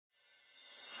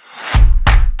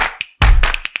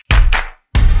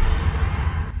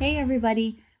Hey,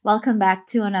 everybody. Welcome back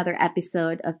to another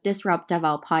episode of Disrupt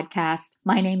Davao podcast.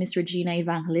 My name is Regina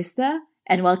Evangelista,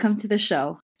 and welcome to the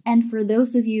show. And for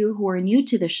those of you who are new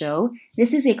to the show,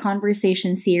 this is a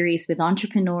conversation series with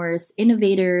entrepreneurs,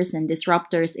 innovators, and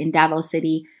disruptors in Davao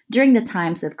City during the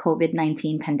times of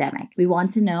COVID-19 pandemic. We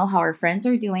want to know how our friends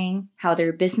are doing, how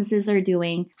their businesses are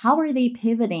doing, how are they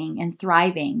pivoting and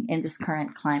thriving in this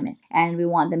current climate. And we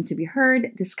want them to be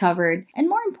heard, discovered, and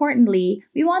more importantly,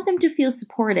 we want them to feel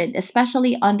supported,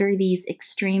 especially under these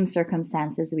extreme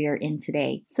circumstances we are in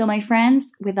today. So my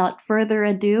friends, without further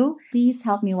ado, please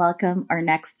help me welcome our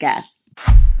next guest.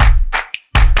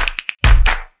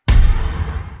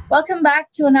 Welcome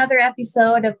back to another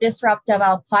episode of Disrupt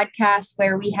Davao podcast,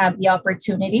 where we have the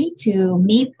opportunity to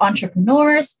meet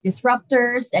entrepreneurs,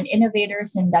 disruptors, and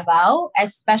innovators in Davao,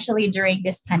 especially during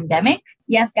this pandemic.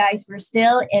 Yes, guys, we're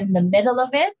still in the middle of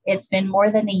it. It's been more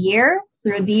than a year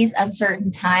through these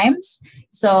uncertain times.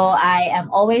 So I am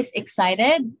always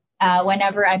excited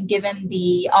whenever I'm given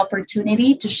the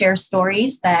opportunity to share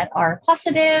stories that are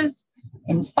positive,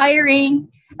 inspiring,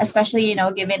 especially,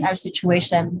 given our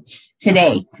situation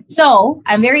today. So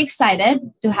I'm very excited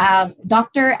to have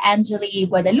Dr. Angeli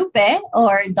Guadalupe,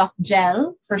 or Doc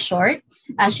Gel for short.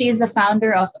 She is the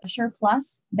founder of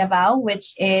Surplus Davao,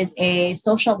 which is a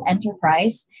social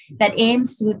enterprise that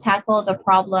aims to tackle the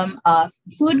problem of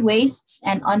food wastes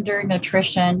and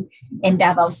undernutrition in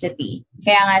Davao City.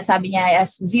 Kaya nga sabi niya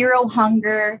is zero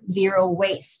hunger, zero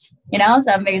waste.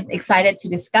 So I'm very excited to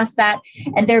discuss that.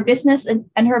 And their business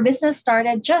and her business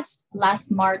started just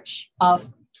last March of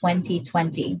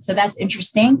 2020. So that's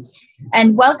interesting.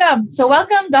 And welcome. So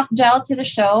welcome, Doc Gel, to the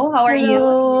show. How are you?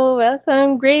 Hello,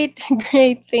 welcome. Great,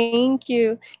 great. Thank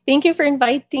you. Thank you for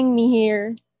inviting me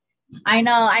here. I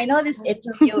know this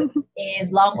interview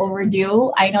is long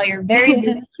overdue. I know you're very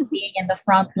busy being in the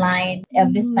front line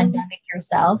of this pandemic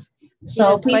yourself.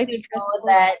 So Yes, quite please know stressful.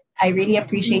 that I really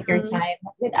appreciate your time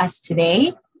with us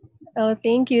today. Oh,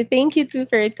 thank you. Thank you too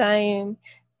for your time.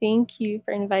 Thank you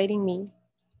for inviting me.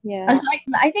 Yeah. So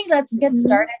I think let's get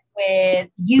started with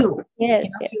you. Yes,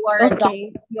 yes. You are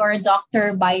Okay. you're a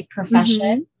doctor by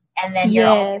profession, and then you're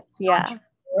also Yes, yeah.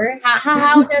 entrepreneur.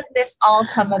 How does this all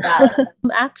come about?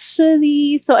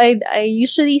 Actually, so I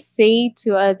usually say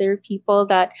to other people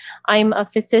that I'm a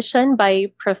physician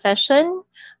by profession,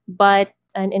 but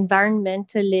an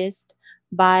environmentalist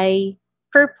by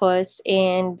purpose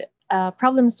and a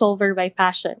problem solver by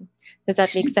passion. Does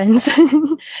that make sense?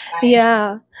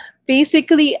 Yeah.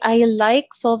 Basically, I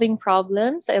like solving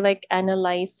problems. I like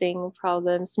analyzing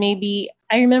problems. Maybe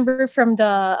I remember from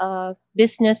the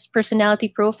business personality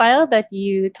profile that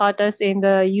you taught us in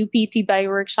the UPTBI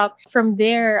workshop. From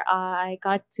there, I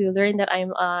got to learn that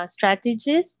I'm a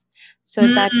strategist.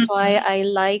 So that's why I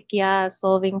like,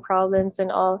 solving problems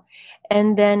and all.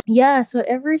 And then, so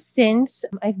ever since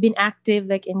I've been active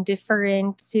like in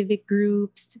different civic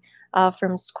groups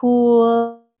from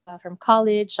school, from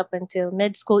college up until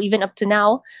med school, even up to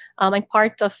now. I'm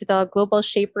part of the Global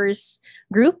Shapers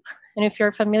group. And if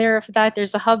you're familiar with that,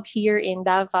 there's a hub here in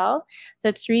Davao. So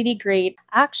it's really great.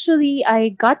 Actually, I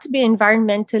got to be an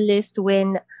environmentalist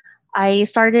when I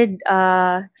started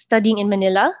studying in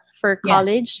Manila for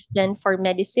college, then for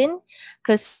medicine,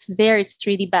 because there it's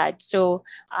really bad. So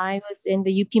I was in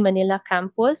the UP Manila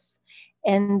campus,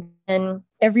 and then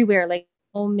everywhere, like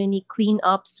so many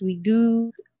cleanups we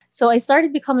do. So I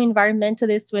started becoming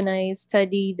environmentalist when I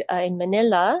studied in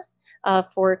Manila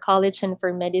for college and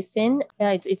for medicine.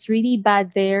 It's really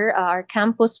bad there. Our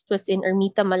campus was in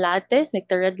Ermita, Malate, like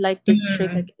the red light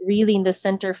district, like really in the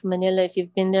center of Manila. If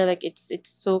you've been there, like it's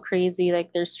so crazy.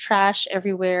 Like there's trash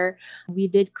everywhere. We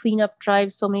did cleanup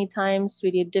drives so many times.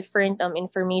 We did different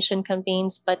information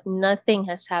campaigns, but nothing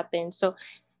has happened. So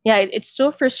yeah, it's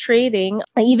so frustrating.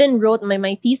 I even wrote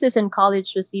my thesis in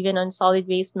college was even on solid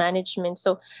waste management.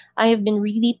 So I have been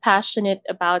really passionate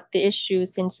about the issue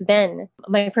since then.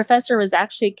 My professor was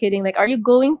actually kidding, like, are you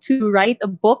going to write a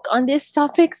book on this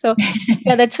topic? So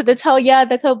that's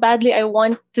how badly I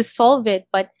want to solve it.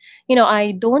 But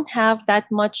I don't have that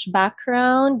much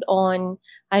background on,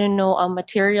 I don't know,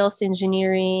 materials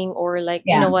engineering or like,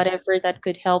 whatever that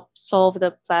could help solve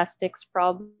the plastics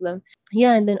problem.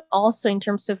 Yeah. And then also in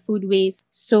terms of food waste.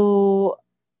 So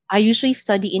I usually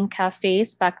study in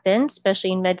cafes back then,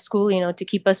 especially in med school, to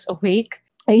keep us awake.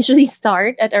 I usually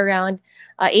start at around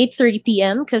 8:30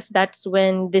 p.m. because that's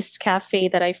when this cafe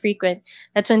that I frequent,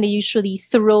 that's when they usually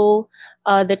throw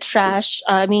the trash.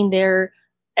 Their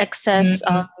excess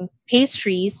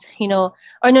pastries,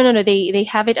 or no, they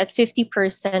have it at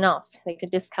 50% off, like a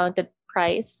discounted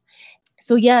price.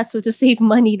 So yeah, so to save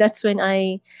money, that's when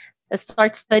I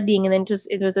start studying, and then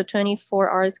just it was a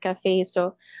 24 hours cafe.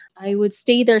 So I would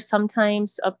stay there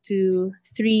sometimes up to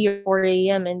 3 or 4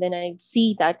 a.m. and then I'd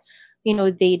see that,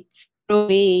 they'd throw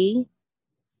away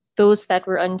those that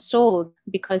were unsold,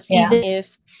 because Yeah. even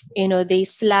if they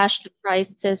slash the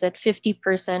prices at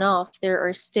 50% off, there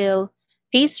are still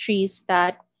pastries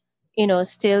that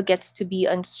still gets to be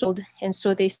unsold, and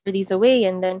so they throw these away.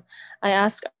 And then I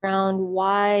ask around,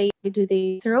 why do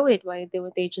they throw it? Why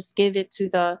would they just give it to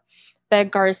the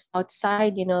beggars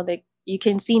outside? Like, you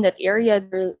can see in that area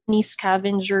there are many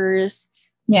scavengers.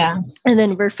 Yeah. And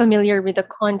then we're familiar with the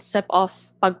concept of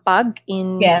pagpag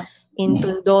Yes. in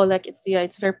Tondo. Like, it's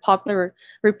very popular,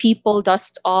 where people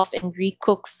dust off and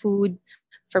recook food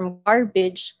from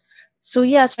garbage. So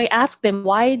so I asked them,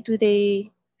 why do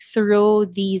they throw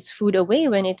these food away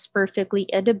when it's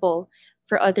perfectly edible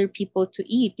for other people to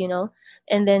eat?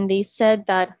 And then they said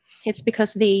that it's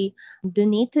because they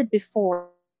donated before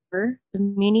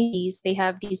communities. They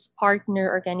have these partner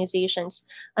organizations.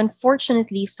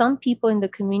 Unfortunately, some people in the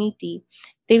community,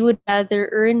 they would rather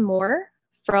earn more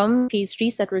from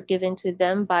pastries that were given to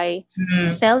them by Mm.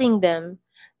 selling them.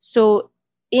 So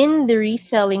in the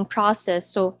reselling process,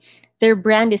 so their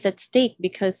brand is at stake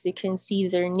because they can see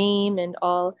their name and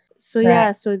all. So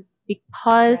Correct. so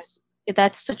because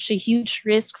that's such a huge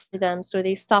risk for them, so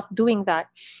they stopped doing that.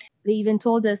 They even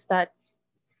told us that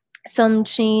some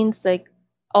chains, like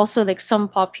also like some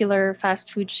popular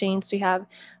fast food chains we have,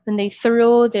 when they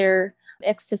throw their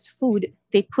excess food,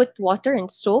 they put water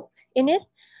and soap in it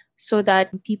so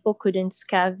that people couldn't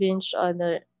scavenge on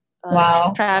the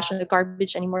Wow. trash and the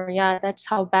garbage anymore. Yeah, that's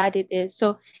how bad it is.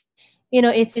 So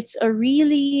it's a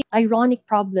really ironic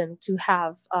problem to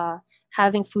have,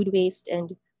 having food waste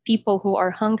and people who are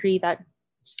hungry that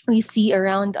we see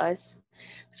around us.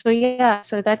 So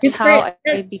so that's It's how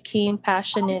great. I became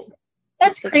passionate with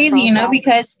That's such crazy, problems.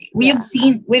 because Yeah.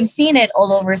 we've seen it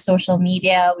all over social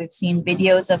media. We've seen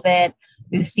videos of it.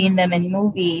 We've seen them in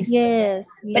movies. Yes.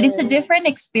 But it's a Yes. different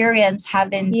experience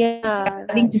Yeah.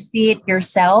 having to see it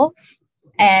yourself,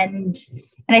 and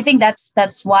I think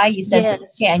that's why you said,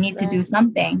 Yes. okay, I need to do Right.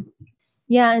 something.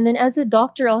 Yeah, and then as a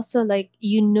doctor also, like,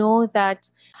 that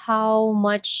how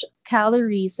much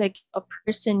calories like a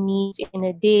person needs in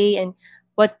a day, and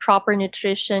what proper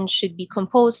nutrition should be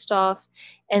composed of.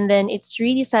 And then it's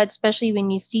really sad, especially when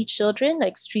you see children,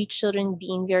 like street children,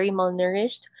 being very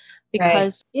malnourished, Right.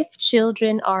 because if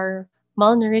children are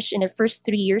malnourished in their first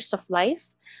 3 years of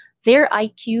life, their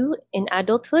IQ in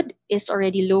adulthood is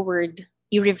already lowered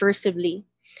irreversibly.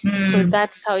 So Mm.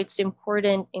 that's how it's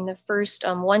important in the first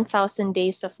 1,000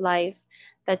 days of life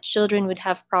that children would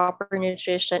have proper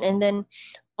nutrition. And then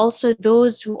also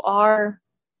those who are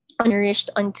nourished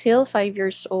until 5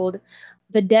 years old,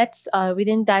 the deaths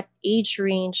within that age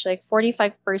range, like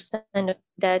 45% of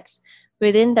deaths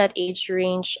within that age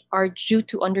range are due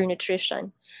to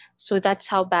undernutrition. So that's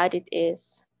how bad it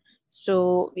is.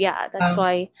 So yeah, that's Um,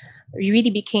 why we really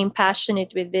became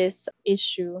passionate with this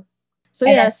issue. So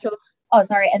and then, so oh,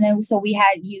 sorry. And then, so we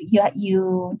had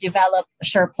you developed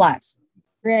Sure Plus.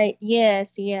 right.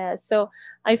 Yes. Yes. So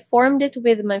I formed it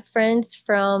with my friends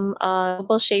from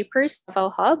Global Shapers Davao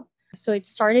Hub. So it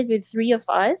started with three of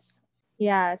us.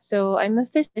 Yeah. So I'm a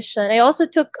physician. I also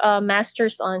took a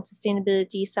master's on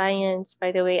sustainability science,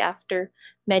 by the way, after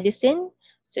medicine.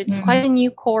 So it's quite Mm. a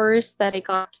new course that I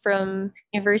got from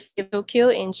University of Tokyo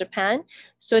in Japan.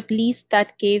 So at least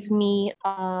that gave me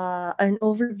an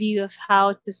overview of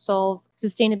how to solve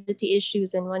sustainability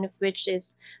issues, and one of which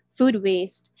is food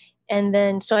waste. And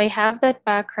then, so I have that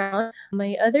background.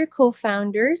 My other co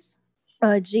founders,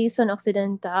 Jason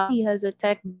Occidental, he has a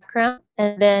tech background.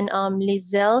 And then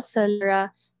Lizelle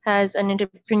Salera has an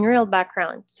entrepreneurial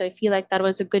background. So I feel like that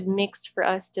was a good mix for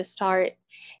us to start.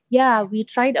 Yeah, we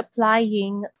tried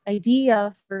applying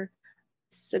idea for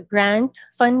grant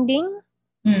funding.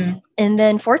 Mm. And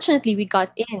then fortunately, we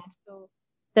got in. So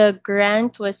the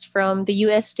grant was from the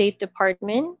US State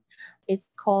Department. It's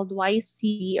called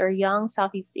YCD, or Young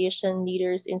Southeast Asian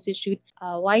Leaders Institute,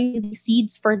 YCD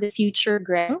Seeds for the Future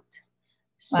grant.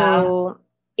 Wow. So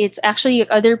it's actually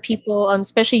other people,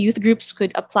 especially youth groups,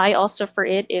 could apply also for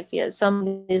it if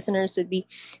some listeners would be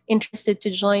interested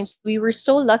to join. So we were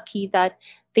so lucky that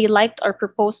they liked our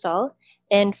proposal.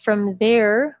 And from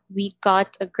there, we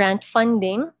got a grant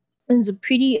funding. It was a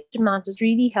pretty amount, it was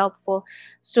really helpful.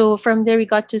 So from there, we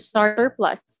got to start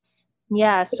Surplus.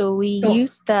 Yeah, so we So,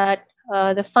 used that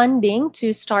the funding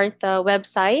to start the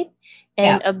website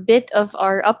yeah. and a bit of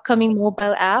our upcoming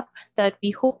mobile app that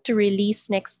we hope to release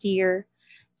next year.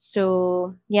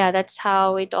 So yeah, that's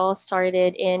how it all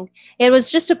started. And it was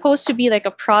just supposed to be like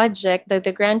a project. The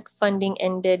grant funding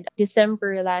ended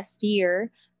December last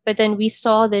year, but then we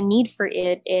saw the need for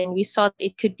it and we saw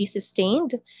it could be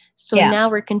sustained. So Yeah. now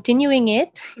we're continuing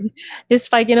it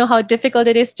despite, how difficult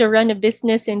it is to run a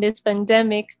business in this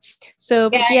pandemic. So,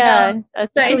 Yeah, but I know. yeah, So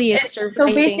thankfully it's so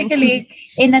surviving. basically,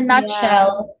 in a Yeah.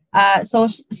 nutshell,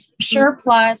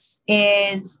 Sureplus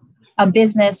is a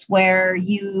business where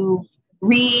you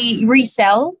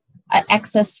resell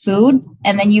excess food,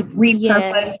 and then you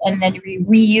repurpose, Yes. and then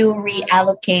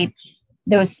reallocate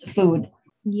those food.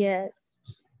 Yes.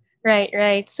 Right,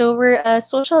 right. So we're a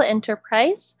social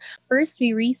enterprise. First,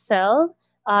 we resell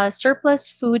surplus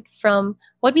food from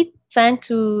what we plan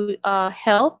to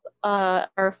help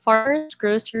our farmers,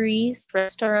 groceries,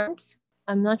 restaurants.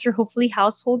 I'm not sure, hopefully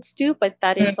households too, but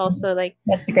that is Mhm. also like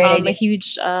That's a great a idea.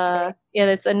 huge yeah,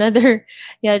 that's another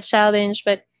challenge.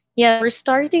 But yeah, we're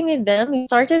starting with them. We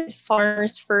started with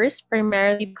farmers first,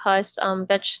 primarily because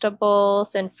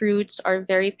vegetables and fruits are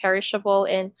very perishable,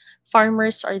 and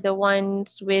farmers are the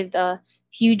ones with a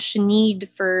huge need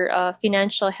for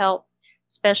financial help,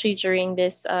 especially during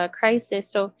this crisis.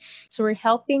 So we're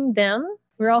helping them.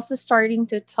 We're also starting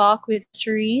to talk with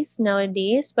trees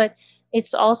nowadays, but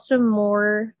it's also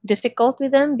more difficult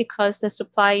with them because the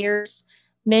suppliers,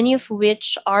 many of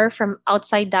which are from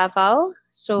outside Davao.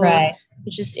 So Right.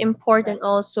 it's just import and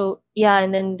also, yeah,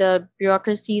 and then the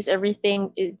bureaucracies,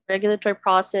 everything, regulatory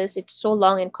process, it's so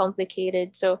long and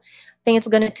complicated. So I think it's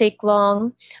going to take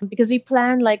long because we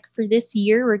plan like for this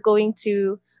year, we're going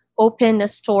to open a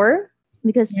store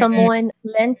because Mhm. someone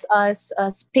lent us a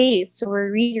space. So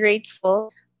we're really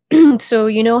grateful. So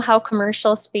you know how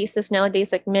commercial spaces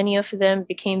nowadays, like many of them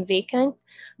became vacant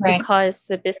Right. because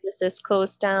the businesses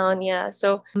closed down. Yeah.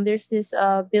 So there's this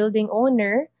building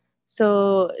owner.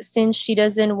 So since she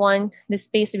doesn't want the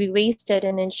space to be wasted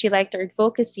and then she liked our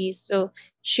advocacy, so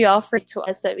she offered to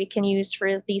us that we can use for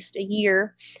at least a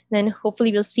year. Then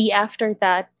hopefully we'll see after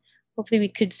that. Hopefully we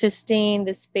could sustain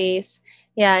the space.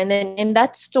 Yeah. And then in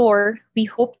that store, we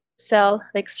hope to sell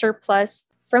like surplus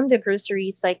from the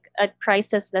groceries like at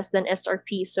prices less than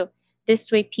SRP. So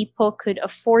this way people could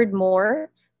afford more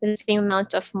with the same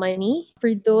amount of money.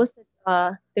 For those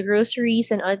that the groceries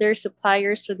and other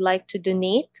suppliers would like to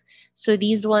donate, so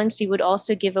these ones we would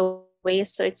also give away.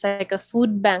 So it's like a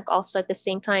food bank also at the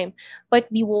same time. But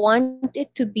we want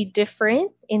it to be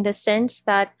different in the sense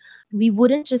that we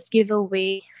wouldn't just give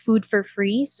away food for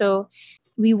free. So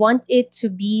we want it to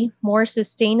be more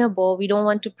sustainable. We don't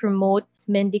want to promote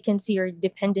mendicancy or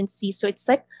dependency. So it's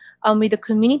like with the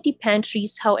community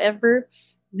pantries, however,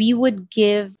 we would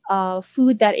give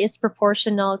food that is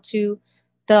proportional to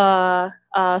the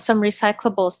some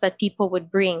recyclables that people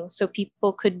would bring. So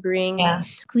people could bring Yeah.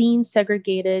 clean,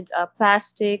 segregated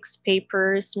plastics,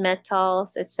 papers,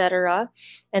 metals, etc.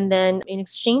 And then in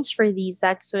exchange for these,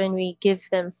 that's when we give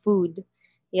them food.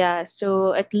 Yeah,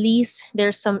 so at least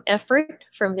there's some effort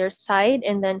from their side,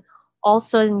 and then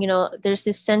also there's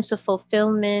this sense of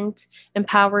fulfillment,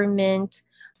 empowerment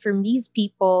from these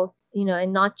people,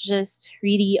 and not just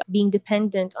really being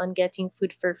dependent on getting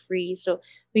food for free. So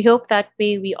we hope that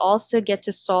way we also get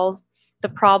to solve the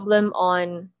problem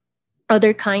on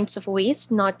other kinds of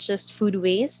waste, not just food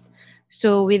waste.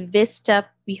 So with this step,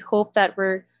 we hope that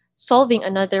we're solving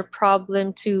another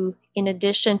problem too, in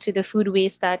addition to the food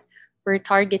waste that we're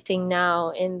targeting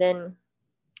now. And then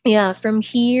yeah, from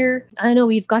here, I know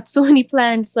we've got so many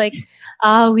plans. Like,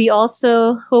 we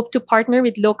also hope to partner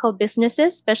with local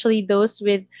businesses, especially those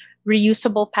with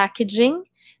reusable packaging.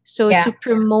 So, Yeah. to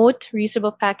promote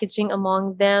reusable packaging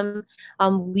among them,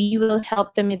 we will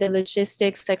help them with the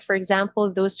logistics. Like, for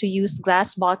example, those who use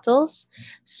glass bottles.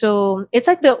 So, it's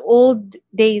like the old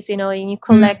days, and you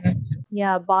collect, Mhm.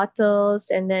 yeah, bottles,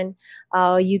 and then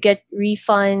you get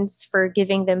refunds for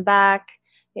giving them back,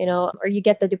 or you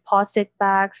get the deposit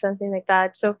back, something like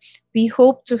that. So we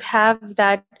hope to have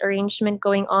that arrangement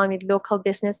going on with local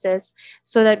businesses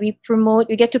so that we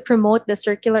get to promote the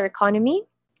circular economy.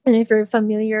 And if you're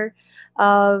familiar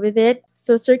with it,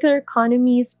 so circular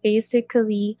economy is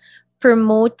basically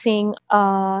promoting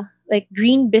like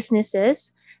green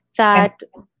businesses Okay. that,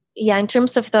 yeah, in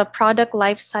terms of the product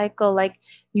life cycle, like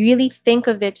you really think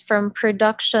of it from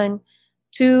production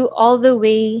to all the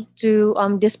way to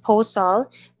disposal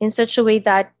in such a way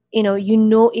that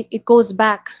it goes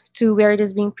back to where it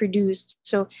is being produced.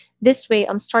 So this way,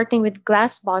 I'm starting with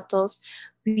glass bottles.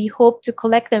 We hope to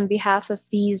collect them on behalf of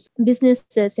these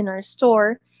businesses in our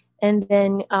store and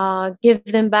then give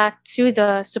them back to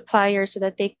the supplier so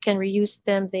that they can reuse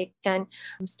them, they can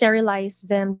sterilize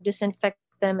them, disinfect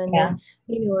them and Yeah.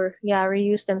 then, yeah,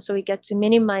 reuse them. So we get to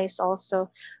minimize also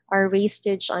our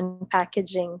wastage on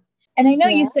packaging. And I know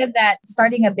you Yeah. said that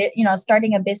starting a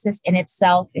business in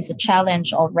itself is a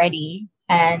challenge already.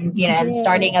 And Yeah.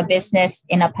 starting a business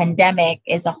in a pandemic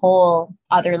is a whole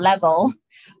other level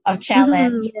of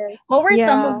challenge. Yes. What were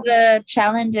some of Yeah. the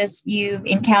challenges you've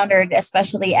encountered,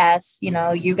 especially as,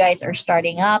 you guys are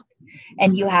starting up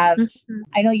and Mhm.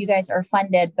 I know you guys are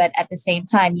funded, but at the same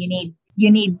time you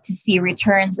need to see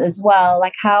returns as well.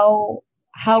 Like how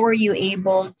were you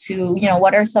able to,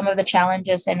 what are some of the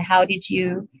challenges and how did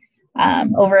you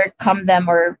overcome them,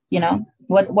 or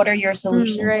what are your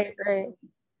solutions? Right, right.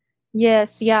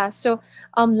 Yes, yeah. So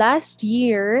last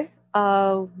year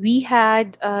we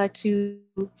had to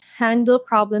handle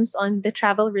problems on the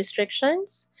travel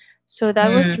restrictions. So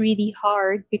that was Mm, really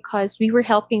hard because we were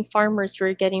helping farmers who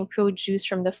were getting produce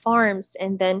from the farms,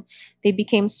 and then they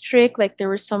became strict. Like there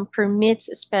were some permits,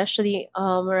 especially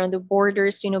around the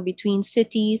borders, between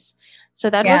cities. So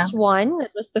that yeah, was one.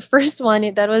 That was the first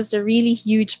one. That was a really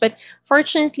huge. But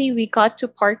fortunately, we got to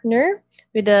partner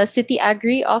with the city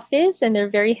agri office, and they're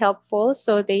very helpful,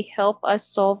 so they help us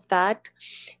solve that.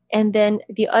 And then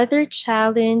the other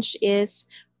challenge is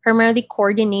primarily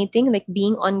coordinating, like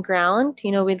being on ground,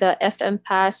 with the FM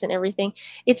pass and everything.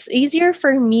 It's easier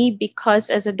for me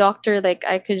because as a doctor, like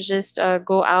I could just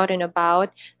go out and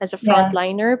about as a yeah,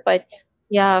 frontliner. But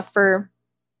yeah, for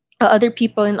other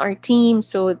people in our team,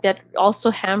 so that also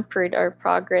hampered our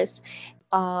progress.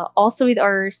 Also with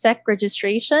our SEC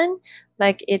registration,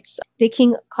 like it's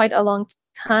taking quite a long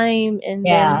time, and then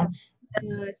yeah.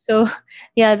 so,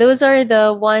 yeah, those are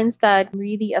the ones that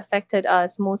really affected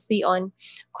us mostly on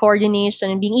coordination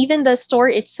and being even the store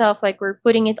itself. Like we're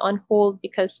putting it on hold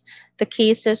because the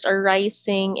cases are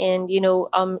rising, and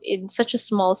in such a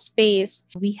small space,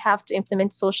 we have to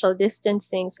implement social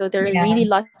distancing. So there are Yeah. really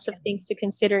lots of things to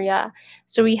consider. Yeah,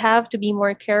 so we have to be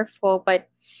more careful, but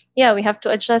yeah, we have to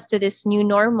adjust to this new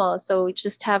normal. So we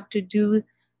just have to do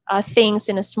things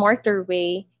in a smarter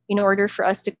way in order for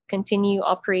us to continue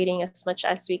operating as much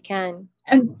as we can.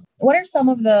 And what are some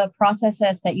of the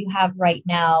processes that you have right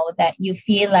now that you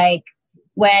feel like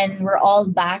when we're all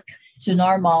back to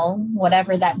normal,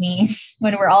 whatever that means,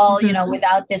 when we're all, Mhm.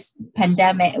 without this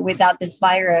pandemic, without this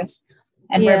virus,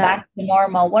 and we're Yeah. back to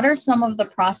normal, what are some of the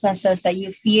processes that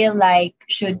you feel like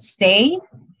should stay?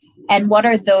 And what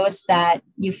are those that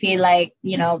you feel like,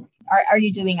 are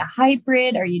you doing a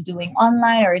hybrid? Are you doing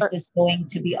online? Or is So, this going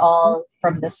to be all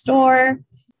from the store?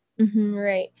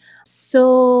 right.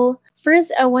 So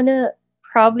first, I want to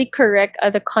probably correct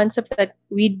the concept that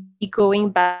we'd be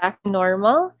going back to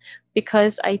normal,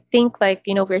 because I think, like,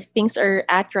 where things are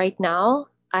at right now,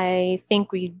 I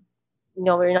think we're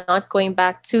not going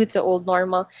back to the old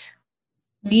normal.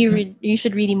 Mm, You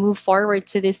should really move forward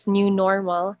to this new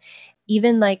normal,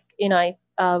 even like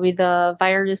with the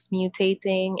virus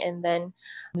mutating, and then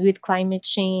with climate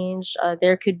change,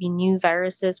 there could be new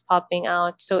viruses popping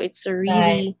out, so it's a right.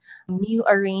 really new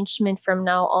arrangement from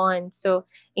now on. So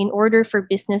in order for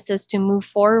businesses to move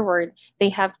forward, they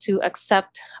have to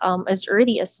accept as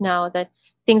early as now that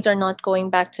things are not going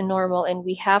back to normal, and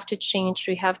we have to change,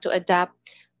 we have to adapt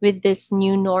with this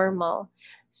new normal.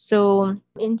 So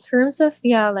in terms of,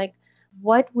 yeah, like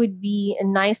what would be a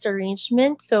nice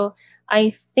arrangement? So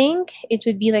I think it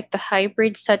would be like the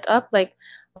hybrid setup. Like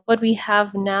what we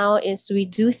have now is we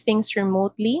do things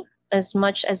remotely as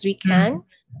much as we can. Mm,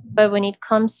 But when it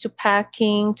comes to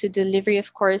packing, to delivery,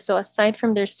 of course, so aside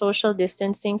from their social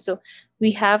distancing, so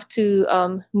we have to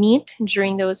meet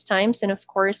during those times. And of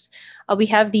course, we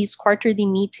have these quarterly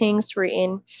meetings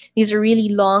wherein these are really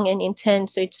long and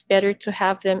intense. So it's better to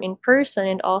have them in person,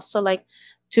 and also like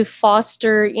to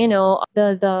foster,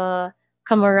 the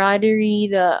camaraderie,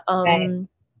 the right.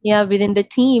 yeah, within the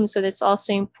team. So that's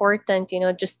also important,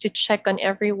 just to check on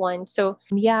everyone. So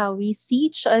yeah, we see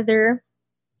each other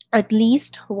at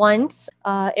least once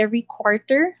every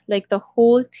quarter, like the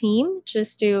whole team,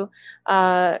 just to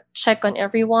check on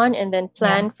everyone and then Yeah.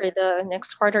 plan for the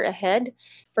next quarter ahead.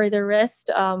 For the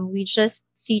rest, we just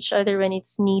see each other when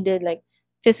it's needed, like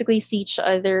physically see each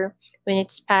other when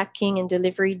it's packing and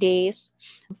delivery days.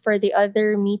 For the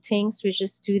other meetings, we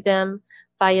just do them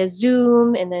via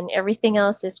Zoom, and then everything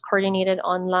else is coordinated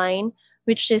online,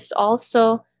 which is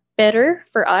also better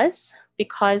for us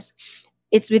because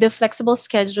it's with a flexible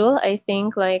schedule. I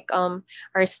think like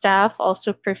our staff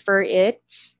also prefer it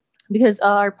because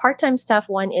our part-time staff,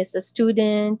 one is a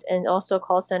student and also a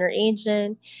call center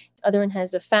agent, other one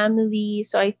has a family.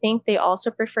 So I think they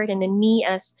also prefer it. And then me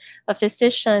as a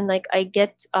physician, like I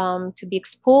get to be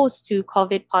exposed to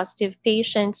COVID positive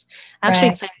patients. Actually,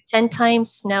 Right. it's like 10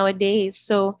 times nowadays.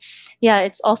 So yeah,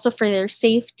 it's also for their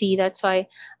safety. That's why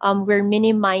we're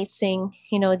minimizing,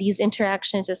 these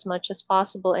interactions as much as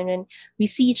possible. And when we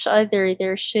see each other,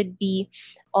 there should be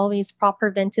always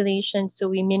proper ventilation. So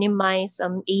we minimize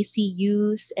AC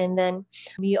use, and then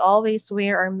we always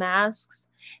wear our masks.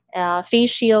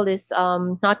 Face shield is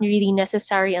not really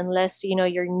necessary unless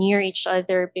you're near each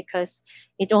other, because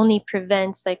it only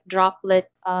prevents like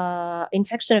droplet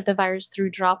infection of the virus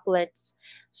through droplets.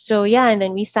 So yeah, and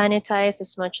then we sanitize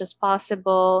as much as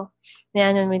possible,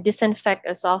 and then we disinfect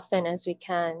as often as we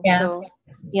can. Yeah. So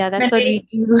yeah, that's And what we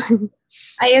do.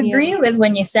 I Yeah. agree with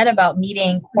when you said about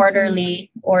meeting Mhm.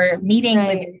 quarterly or meeting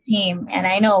with Right. your team. And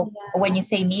I know when you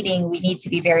say meeting, we need to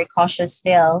be very cautious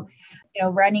still.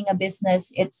 Running a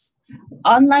business, it's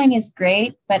online is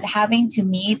great, but having to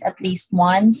meet at least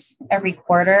once every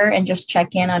quarter and just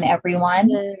check in on everyone,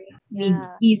 Yeah. we Yeah.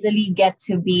 easily get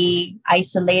to be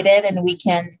isolated, and we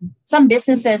can, some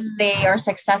businesses, Mhm. they are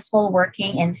successful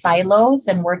working in silos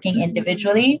and working Mhm.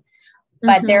 individually,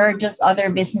 but there Mhm. are just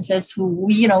other businesses who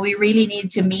we really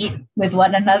need to meet with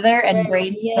one another and Right.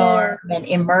 brainstorm Yes. and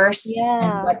immerse in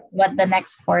Yeah. what the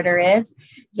next quarter is.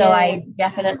 So Yes. I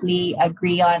definitely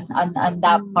agree on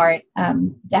that Mm. part. Right.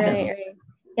 Definitely. Right.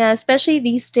 Yeah. Especially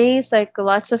these days, like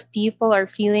lots of people are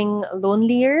feeling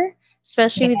lonelier,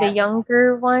 especially with the Yes.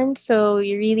 younger ones. So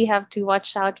you really have to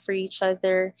watch out for each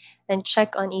other and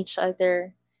check on each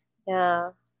other.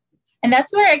 Yeah. And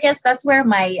that's where, I guess that's where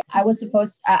my I was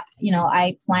supposed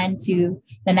I plan to,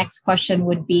 the next question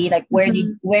would be like,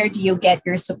 Mhm. where do you get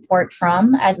your support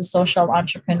from as a social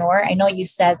entrepreneur? I know you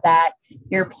said that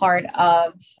you're part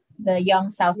of the Young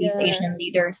Southeast Yeah. Asian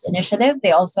Leaders Initiative.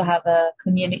 They also have a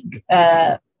community,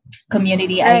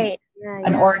 Right. Yeah.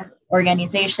 an Yeah.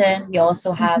 organization. We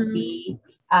also have Mhm. the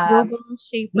Global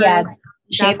yeah, Shapers,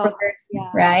 Davao. Shapers, Yeah.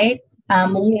 right? Yeah.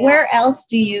 Where else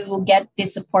do you get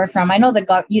this support from? I know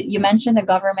you mentioned the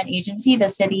government agency, the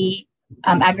city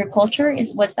agriculture,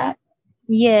 is was that?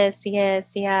 Yes,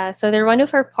 yes, yeah. So they're one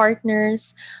of our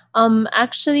partners.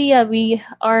 Actually, we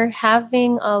are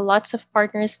having lots of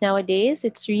partners nowadays.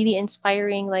 It's really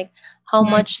inspiring, like how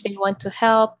Mm, much they want to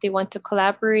help, they want to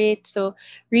collaborate. So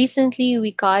recently,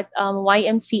 we got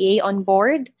YMCA on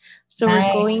board. So we're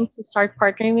nice. going to start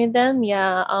partnering with them.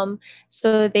 Yeah.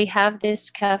 So they have this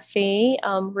cafe.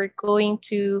 We're going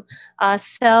to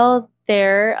sell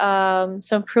there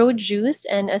some produce,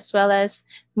 and as well as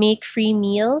make free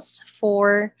meals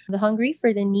for the hungry,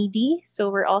 for the needy. So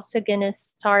we're also gonna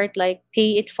start like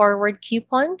pay it forward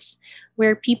coupons,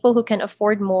 where people who can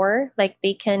afford more, like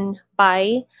they can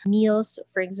buy meals,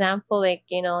 for example, like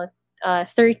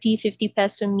 30, 50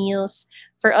 peso meals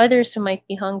for others who might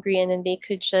be hungry, and then they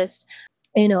could just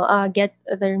get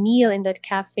their meal in that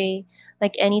cafe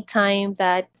like anytime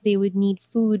that they would need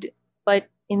food. But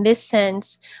in this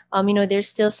sense, there's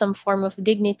still some form of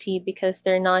dignity because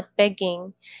they're not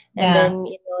begging. And Yeah. then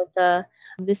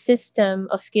the system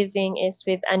of giving is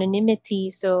with anonymity,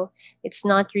 so it's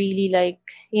not really like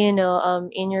in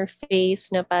your face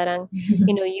na parang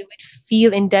you would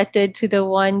feel indebted to the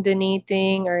one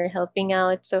donating or helping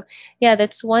out. So yeah,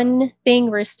 that's one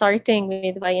thing we're starting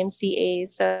with YMCA.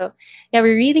 So yeah,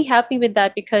 we're really happy with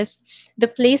that because the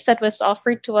place that was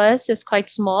offered to us is quite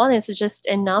small. It's just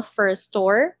enough for a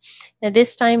store. And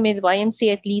this time with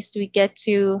YMCA, at least we get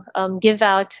to give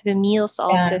out the meals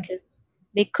also, Yeah. because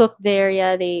they cook there.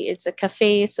 Yeah, it's a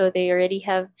cafe, so they already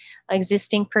have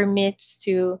existing permits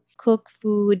to cook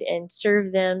food and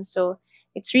serve them. So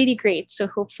it's really great. So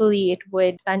hopefully it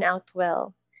would pan out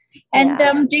well. And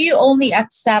Yeah. do you only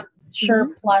accept Mhm.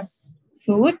 surplus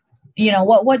food?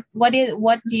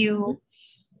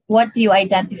 What do you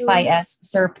identify So, as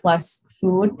surplus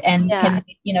food, and yeah.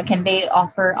 can they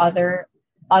offer other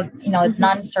Mhm.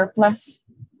 non-surplus?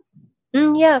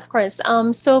 Yeah, of course.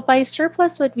 So by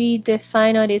surplus, what we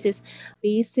define nowadays is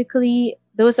basically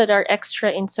those that are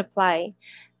extra in supply.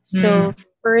 So Mm,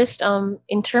 first,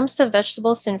 in terms of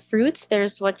vegetables and fruits,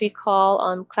 there's what we call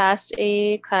class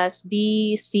A, class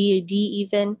B, C, D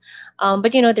even.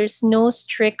 But there's no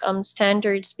strict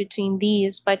standards between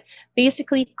these. But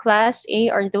basically, class A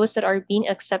are those that are being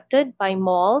accepted by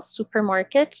malls,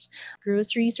 supermarkets,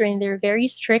 groceries, and they're very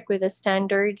strict with the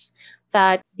standards.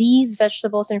 that these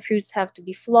vegetables and fruits have to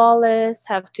be flawless,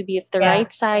 have to be of the Yeah.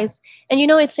 right size. And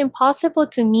it's impossible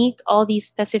to meet all these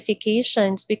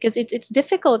specifications because it's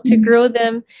difficult to Mhm. grow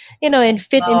them, and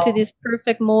fit into Wow. this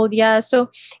perfect mold. Yeah. So,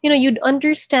 you'd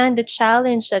understand the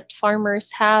challenge that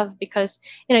farmers have because,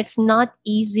 it's not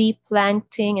easy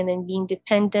planting and then being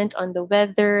dependent on the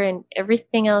weather and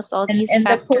everything else, all And these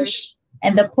factors.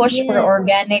 the push for Yes.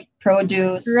 organic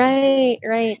produce. Right,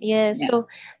 right. Yes. Yeah. So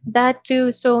that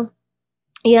too. So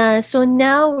yeah, so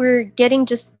now we're getting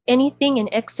just anything in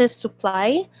excess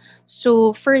supply.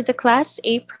 So for the class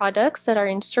A products that are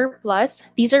in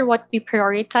surplus, these are what we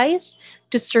prioritize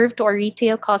to serve to our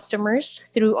retail customers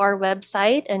through our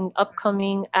website and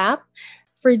upcoming app.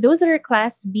 For those that are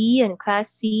class B and class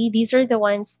C, these are the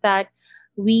ones that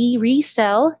we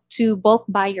resell to bulk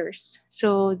buyers.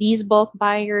 So these bulk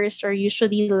buyers are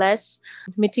usually less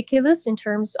meticulous in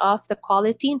terms of the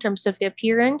quality, in terms of the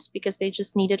appearance, because they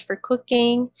just need it for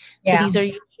cooking. So Yeah. these are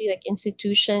usually like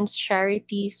institutions,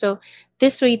 charities. So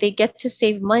this way they get to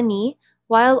save money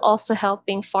while also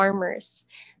helping farmers.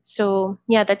 So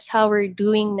yeah, that's how we're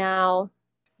doing now.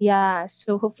 Yeah,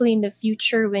 so hopefully in the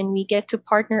future when we get to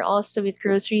partner also with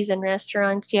groceries and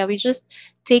restaurants, yeah, we just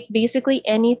take basically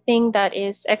anything that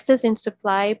is excess in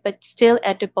supply but still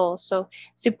edible. So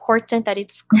it's important that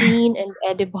it's clean and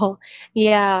edible.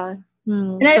 Yeah.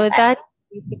 And So that's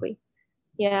basically,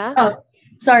 yeah. oh,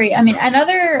 sorry. I mean,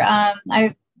 another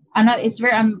I'm not. It's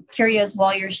very. I'm curious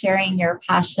while you're sharing your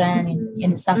passion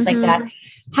and stuff like that.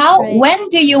 Mm-hmm. Right. When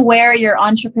do you wear your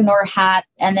entrepreneur hat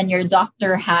and then your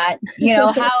doctor hat?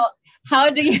 How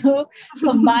do you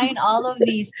combine all of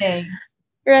these things?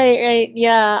 Right, right.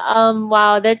 Yeah.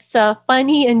 Wow, that's a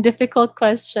funny and difficult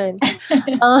question.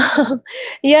 Um,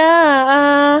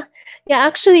 yeah, yeah.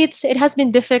 Actually, it has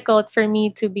been difficult for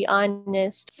me to be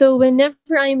honest. So whenever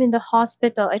I'm in the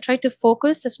hospital, I try to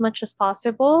focus as much as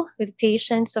possible with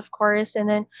patients, of course. And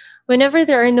then whenever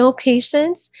there are no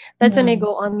patients, that's when I Mm,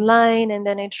 go online and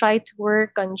then I try to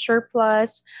work on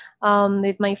surplus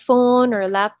with my phone or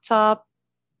laptop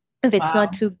if it's not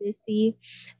wow. too busy.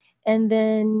 And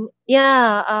then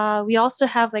yeah, we also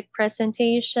have like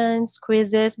presentations,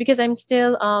 quizzes, because I'm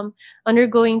still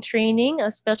undergoing training,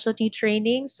 a specialty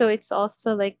training, so it's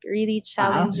also like really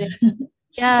Wow. challenging.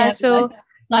 Yeah, Yeah, so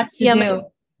lots to yeah, my do.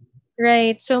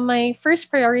 right. So my first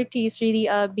priority is really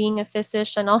being a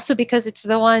physician, also because it's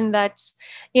the one that's,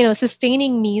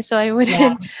 sustaining me. So I Yeah.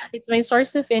 wouldn't. It's my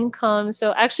source of income.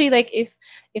 So actually, like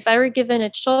if I were given a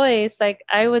choice, like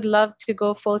I would love to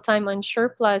go full time on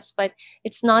surplus, but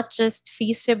it's not just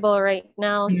feasible right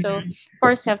now. So of Mhm.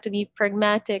 course, you have to be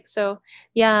pragmatic. So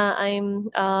yeah, I'm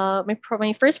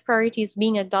my first priority is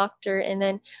being a doctor, and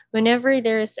then whenever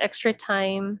there's extra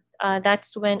time,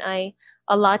 that's when I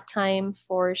allot time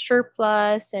for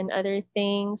surplus and other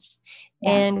things.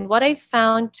 Yeah. And what I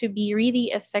found to be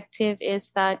really effective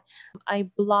is that I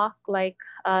block like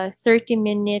a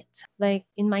 30-minute like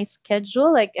in my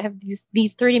schedule. Like I have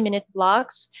these 30-minute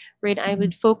blocks where I Mhm.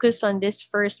 would focus on this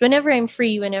first whenever I'm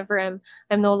free, whenever I'm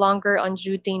no longer on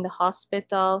duty in the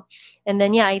hospital. And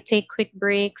then yeah, I take quick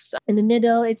breaks in the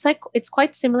middle. It's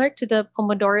quite similar to the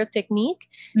Pomodoro technique,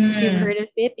 if you've Mm, heard of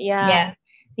it. Yeah. yeah.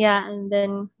 Yeah, and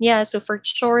then yeah, so for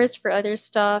chores, for other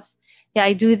stuff, yeah,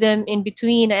 I do them in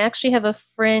between. I actually have a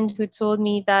friend who told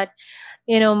me that,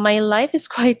 my life is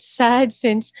quite sad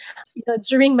since,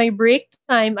 during my break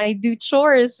time, I do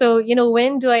chores. So,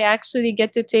 when do I actually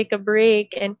get to take a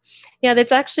break? And yeah,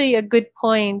 that's actually a good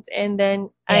point. And then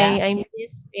Yeah.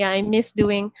 I miss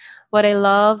doing what I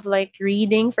love, like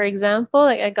reading, for example.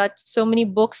 Like I got so many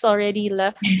books already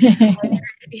left.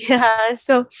 Yeah,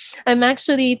 so I'm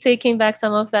actually taking back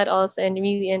some of that also and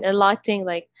really and allotting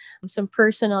like some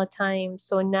personal time.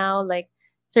 So now like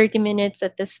 30 minutes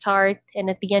at the start and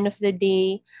at the end of the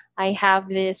day, I have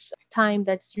this time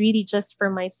that's really just for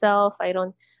myself. I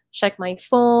don't check my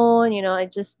phone, I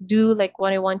just do like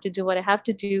what I want to do, what I have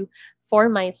to do for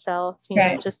myself,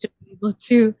 Right. just to be able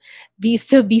to be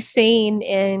sane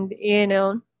and,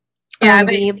 Yeah,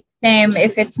 but be it's able. the same.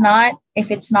 If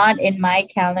it's not in my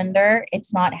calendar,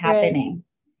 it's not Right, happening.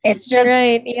 It's just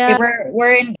right, yeah,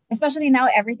 we're in, especially now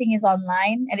everything is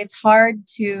online and it's hard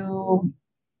to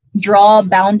draw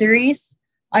boundaries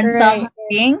on some right,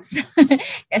 things.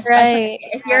 Especially right,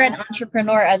 if you're an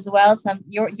entrepreneur as well,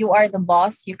 you are the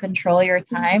boss, you control your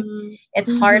time. mhm, It's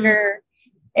mhm.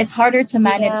 harder to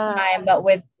manage Yeah. time, but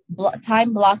with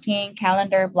time blocking,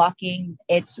 calendar blocking,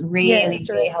 it's really Yes,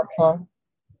 right. really helpful.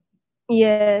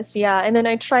 Yes, yeah. And then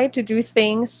I try to do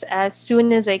things as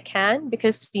soon as I can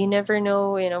because you never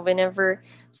know, whenever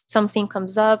something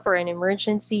comes up or an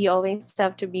emergency, you always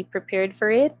have to be prepared for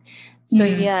it. So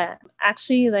Mm. yeah,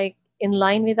 actually like in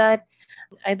line with that,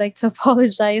 I'd like to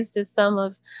apologize to some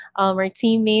of our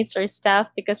teammates or staff,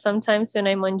 because sometimes when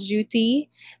I'm on duty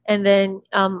and then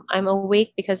I'm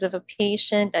awake because of a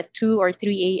patient at 2 or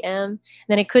 3 a.m.,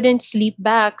 then I couldn't sleep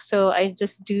back. So I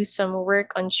just do some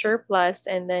work on Surplus,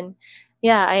 and then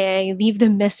yeah, I leave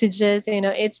them messages. They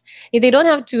don't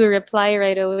have to reply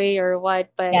right away or what,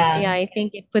 but Yeah. yeah, I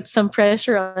think it puts some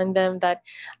pressure on them that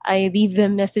I leave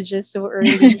them messages so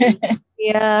early.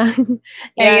 Yeah, Yeah.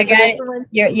 Yeah, you so got that's it. one.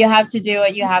 You have to do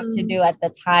what you have to Mhm. do at the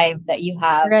time that you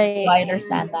have. So Right. I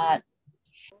understand that.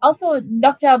 Also,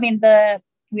 Dr. Almin, the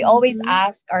we always Mhm.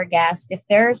 ask our guests if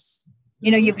there's,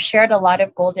 you've shared a lot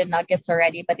of golden nuggets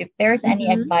already, but if there's any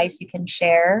Mhm. advice you can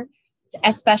share,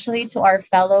 especially to our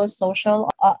fellow social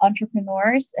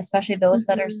entrepreneurs, especially those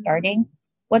that are Mhm. starting,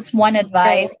 what's one Right.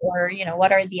 advice, or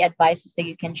what are the advices that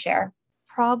you can share?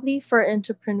 Probably for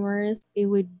entrepreneurs, it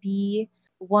would be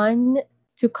one,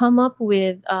 to come up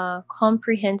with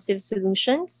comprehensive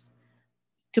solutions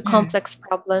to Mm, complex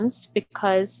problems,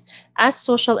 because as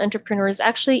social entrepreneurs,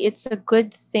 actually, it's a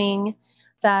good thing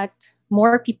that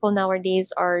more people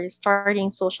nowadays are starting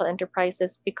social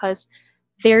enterprises, because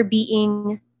they're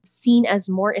being seen as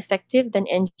more effective than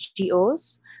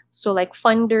NGOs. So, like,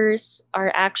 funders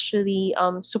are actually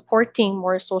supporting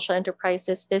more social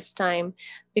enterprises this time,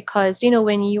 because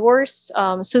when your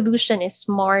solution is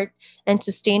smart and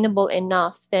sustainable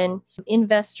enough, then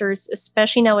investors,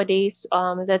 especially nowadays,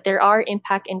 that there are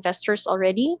impact investors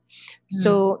already. mm,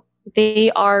 So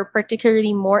they are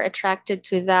particularly more attracted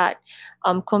to that,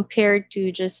 compared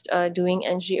to just doing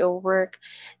NGO work.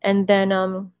 And then,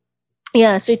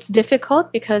 yeah, so it's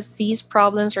difficult because these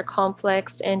problems are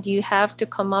complex and you have to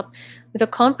come up with a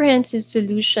comprehensive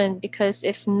solution, because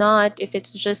if not, if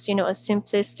it's just, a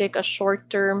simplistic, a short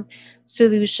term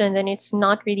solution, then it's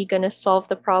not really going to solve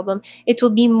the problem. It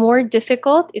will be more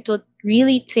difficult. It will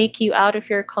really take you out of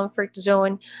your comfort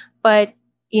zone. But,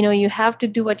 you have to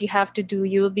do what you have to do.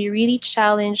 You will be really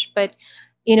challenged, but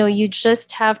you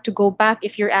just have to go back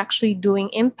if you're actually doing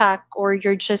impact or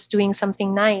you're just doing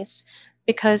something nice,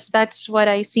 because that's what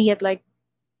I see it like.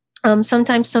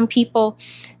 Sometimes some people,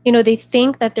 they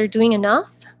think that they're doing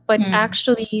enough, but mm,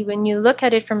 actually, when you look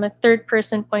at it from a third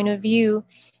person point of view,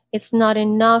 it's not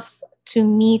enough to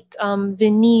meet the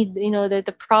need,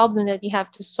 the problem that you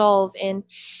have to solve. And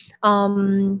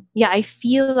yeah, I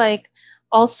feel like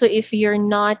also, if you're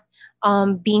not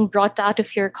being brought out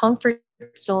of your comfort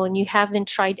zone, you haven't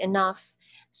tried enough.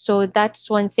 So that's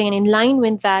one thing. And in line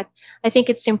with that, I think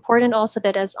it's important also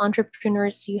that as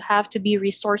entrepreneurs, you have to be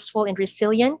resourceful and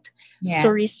resilient. So yes.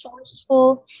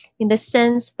 resourceful in the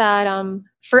sense that,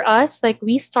 for us, like,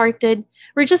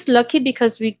 we're just lucky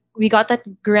because we got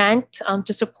that grant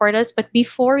to support us. But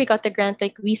before we got the grant,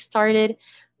 like, we started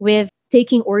with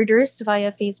taking orders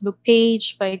via Facebook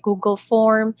page, by Google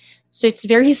form. So it's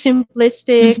very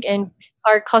simplistic, Mhm. and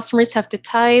our customers have to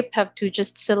type, have to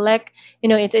just select.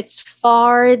 It's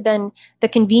far than the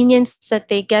convenience that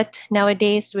they get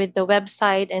nowadays with the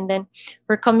website. And then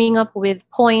we're coming up with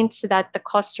points that the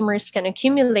customers can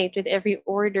accumulate with every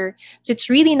order. So it's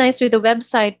really nice with the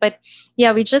website. But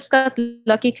yeah, we just got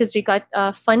lucky because we got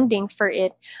funding for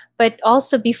it. But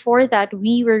also before that,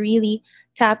 we were really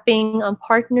tapping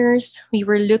partners. We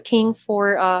were looking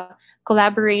for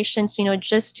collaborations,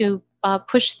 just to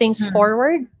push things Mm,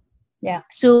 forward. yeah.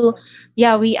 So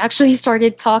yeah, we actually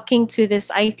started talking to this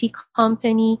IT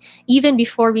company even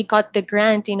before we got the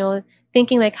grant,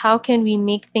 thinking like, how can we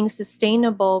make things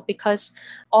sustainable? Because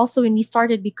also, when we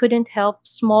started, we couldn't help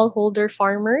smallholder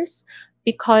farmers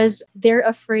because they're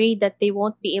afraid that they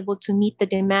won't be able to meet the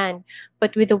demand.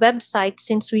 But with the website,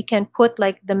 since we can put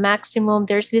like the maximum,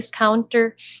 there's this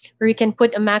counter where you can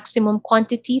put a maximum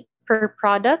quantity per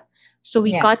product. So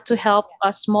we Yeah. got to help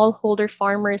smallholder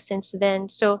farmers since then.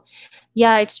 So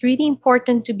yeah, it's really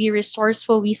important to be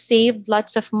resourceful. We saved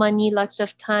lots of money, lots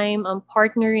of time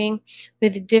partnering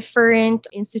with different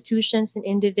institutions and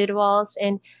individuals.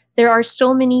 And there are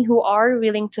so many who are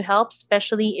willing to help,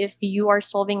 especially if you are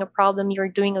solving a problem, you're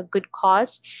doing a good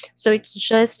cause. So it's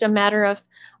just a matter of,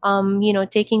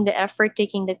 taking the effort,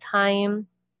 taking the time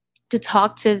to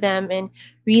talk to them, and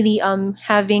really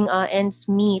having ends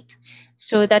meet.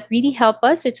 So that really help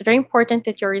us. It's very important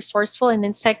that you're resourceful. And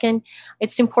then second,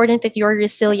 it's important that you're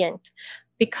resilient,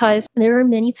 because there were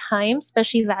many times,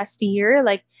 especially last year,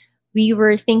 like, we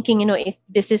were thinking, if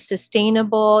this is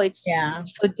sustainable. It's Yeah.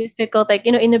 so difficult. Like,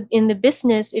 in the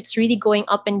business, it's really going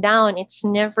up and down. It's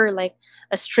never like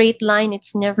a straight line.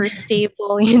 It's never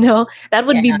stable. That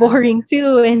would be Yeah. boring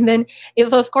too. And then,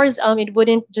 if of course, it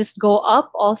wouldn't just go up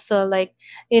also, like,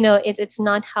 it's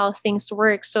not how things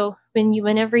work. So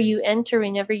whenever you enter,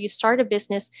 whenever you start a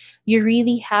business, you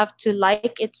really have to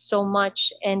like it so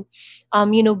much, and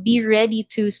be ready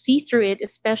to see through it,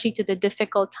 especially to the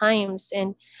difficult times,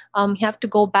 and you have to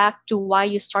go back to why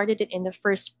you started it in the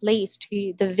first place,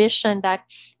 to the vision that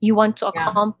you want to Yeah.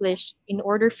 accomplish, in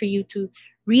order for you to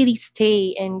really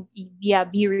stay and, yeah,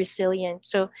 be resilient.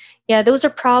 So yeah, those are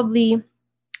probably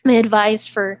my advice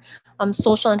for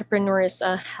social entrepreneurs.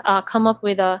 Come up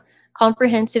with a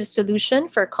comprehensive solution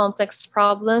for a complex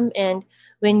problem, and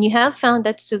when you have found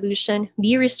that solution,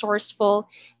 be resourceful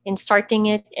in starting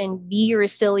it and be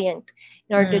resilient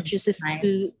in order Mm, to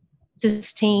nice.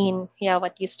 sustain, yeah,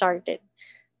 what you started.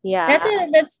 That's Yeah.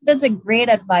 a that's a great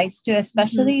advice too, Mhm.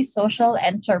 especially social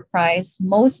enterprise.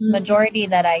 Most Mhm. majority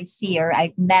that I see or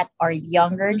I've met are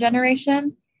younger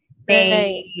generation.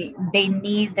 Right. They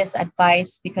need this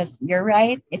advice because you're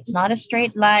right. It's not a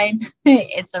straight line.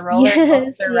 It's a roller Yes.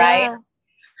 coaster ride.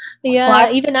 Yeah. Yeah.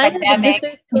 Plus Even I have a pandemic.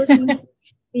 difficulty.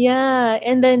 Yeah,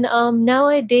 and then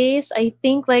nowadays I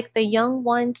think like the young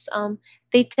ones,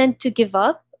 they tend to give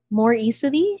up more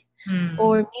easily, Hmm.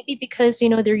 or maybe because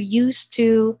they're used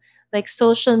to like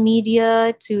social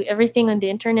media, to everything on the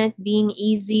internet being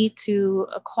easy to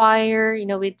acquire,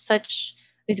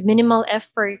 with minimal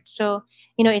effort. So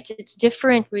it's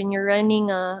different when you're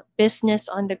running a business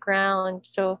on the ground.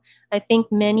 So I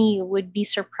think many would be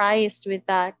surprised with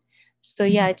that. So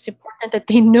yeah, it's important that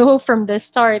they know from the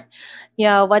start,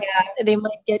 yeah, what they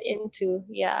might get into.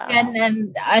 Yeah.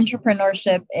 And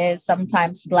entrepreneurship is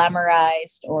sometimes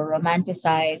glamorized or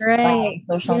romanticized by Right.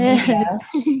 social media. Yes.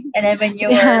 And then when you're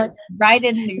Yeah.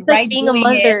 It's like right being a doing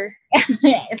it, mother.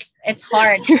 it's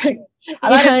hard. Right.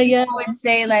 A lot of Yeah, yeah. people would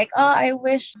say like, "Oh, I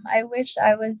wish I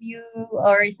was you,"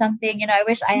 or something. I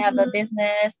wish I have a Mhm.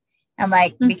 business. I'm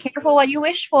like, be Mhm. careful what you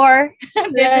wish for.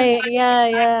 This is Right. not. Yeah,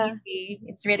 It's not yeah. easy.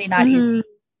 It's really not easy. Mhm.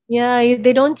 Yeah,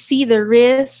 they don't see the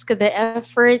risk, the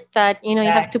effort that, you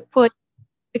have to Correct. put,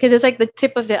 because it's like the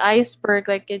tip of the iceberg.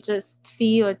 Like, you just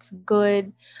see what's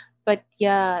good, but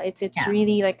yeah, it's Yeah.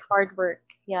 really like hard work.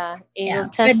 Yeah, it Yeah, will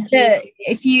but test you. the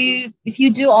if you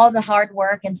do all the hard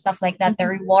work and stuff like that, the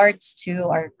Mhm. rewards too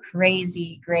are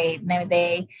crazy great. Now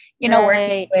they, working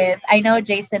Right. with, I know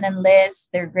Jason and Liz,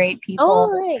 they're great people.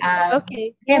 Oh, right.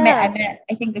 Okay. Yeah, Yeah.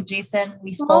 I think with Jason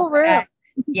we spoke Small at, world.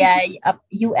 yeah,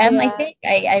 UM. I Yeah. think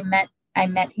I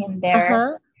met him there.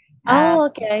 Uh-huh. Um, Oh,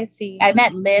 okay. I see. I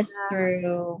met Liz Yeah.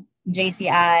 through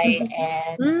JCI Mhm.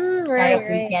 and Right, Startup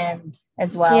right. Weekend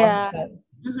as well. Yeah. So,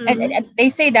 Mhm. and they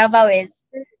say Davao is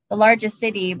the largest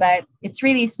city, but it's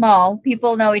really small.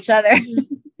 People know each other. Mhm.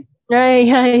 Right.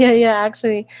 Yeah, yeah, yeah.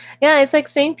 Actually, yeah, it's like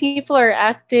same people are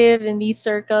active in these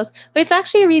circles, but it's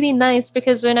actually really nice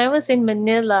because when I was in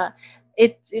Manila,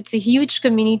 it's a huge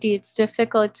community. It's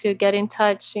difficult to get in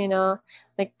touch.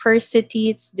 Like per city,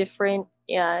 it's different.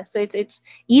 Yeah, so it's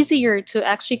easier to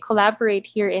actually collaborate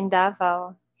here in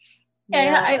Davao.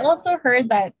 Yeah, I Yeah. also heard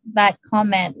that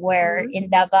comment where Mhm. in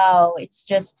Davao, it's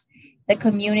just the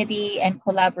community and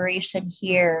collaboration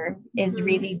here is Mhm.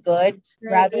 really good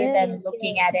Right. rather than Yes.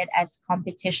 looking Yes. at it as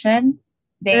competition.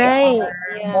 They Right.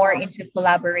 are more Yeah. into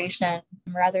collaboration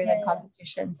rather than Yeah.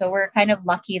 competition. So we're kind of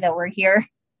lucky that we're here.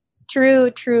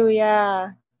 True. True.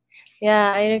 Yeah.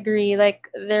 Yeah, I agree. Like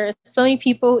there are so many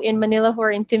people in Manila who are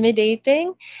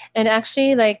intimidating, and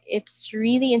actually like it's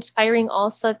really inspiring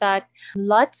also that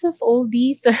lots of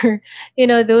oldies or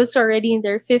those who are already in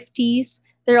their 50s,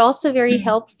 they're also very Mm,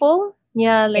 helpful.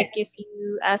 Yeah, like yes. if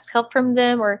you ask help from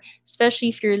them, or especially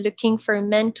if you're looking for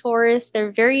mentors,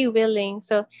 they're very willing.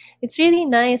 So it's really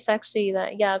nice actually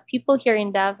that, yeah, people here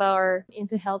in Davao are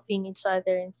into helping each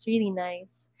other. It's really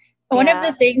nice. One of the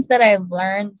Yeah. things that I've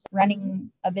learned Mhm.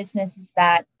 running a business is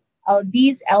that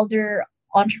these elder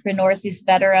entrepreneurs, these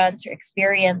veterans or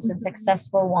experienced and Mhm.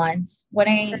 successful ones,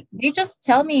 they just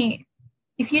tell me,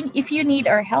 if you need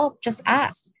our help, just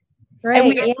ask. And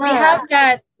Right. Yeah.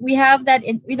 we have that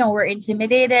in, we're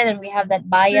intimidated and we have that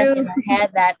bias True. in our head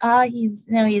that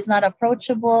he's not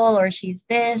approachable, or she's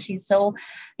this, she's so,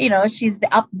 she's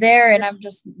up there and I'm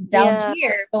just down Yeah.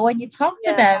 here. But when you talk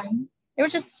to Yeah. them,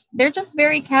 they're just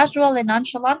very casual and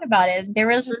nonchalant about it, and they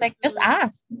were just like, just Mhm.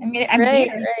 ask. I mean, I'm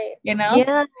Right, here, right. you know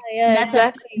Yeah, and yeah, that's a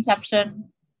exactly. misconception.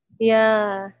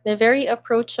 Yeah, they're very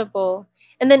approachable.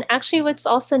 And then actually what's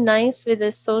also nice with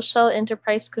the social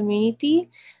enterprise community,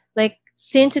 like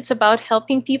since it's about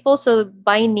helping people, so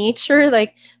by nature,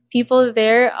 like people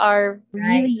there are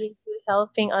Right. really into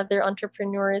helping other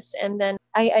entrepreneurs. And then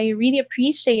I really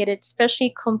appreciate it,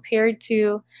 especially compared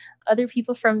to other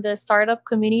people from the startup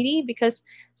community, because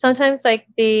sometimes like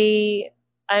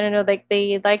I don't know, like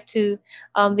they like to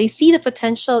they see the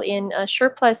potential in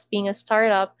Surplus being a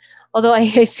startup, although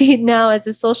I see it now as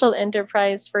a social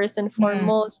enterprise first and Mm.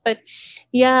 foremost. But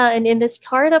yeah, and in the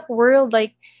startup world,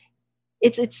 like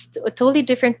it's a totally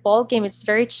different ball game. It's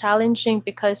very challenging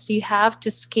because you have to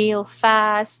scale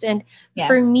fast, and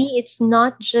for Yes. me it's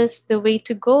not just the way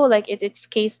to go. Like it's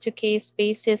case to case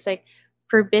basis, like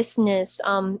per business.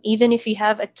 Even if you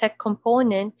have a tech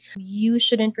component, you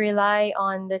shouldn't rely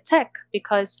on the tech,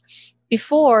 because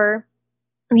before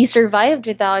we survived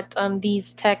without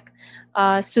these tech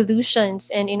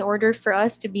solutions. And in order for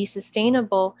us to be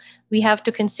sustainable, we have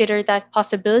to consider that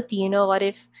possibility. What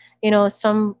if,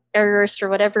 some errors or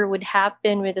whatever would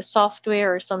happen with the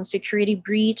software, or some security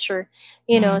breach, or,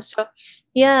 Mm. so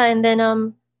yeah. And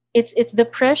then it's the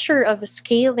pressure of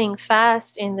scaling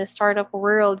fast in the startup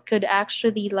world could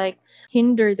actually like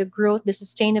hinder the growth, the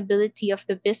sustainability of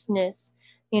the business,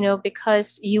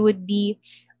 because you would be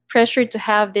pressured to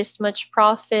have this much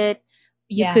profit.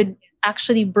 You Yeah. could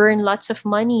actually burn lots of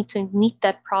money to meet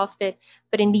that profit.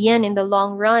 But in the end, in the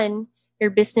long run, your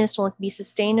business won't be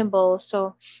sustainable.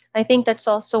 So I think that's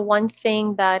also one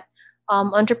thing that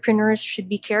entrepreneurs should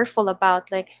be careful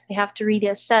about. Like they have to really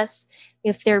assess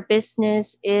if their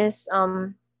business is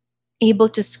able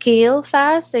to scale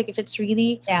fast, like if it's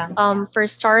really Yeah. for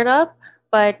startup.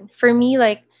 But for me,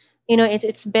 like,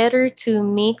 it's better to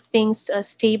make things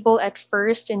stable at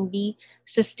first and be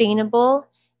sustainable,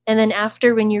 and then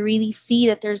after, when you really see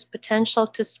that there's potential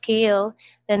to scale,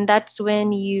 then that's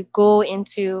when you go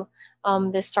into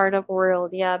the startup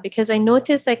world. Yeah, because I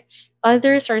noticed like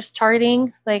others are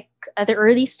starting like at the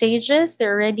early stages.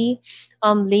 They're already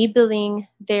labeling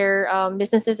their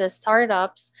businesses as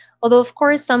startups, although of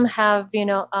course some have, they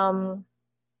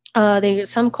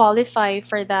some qualify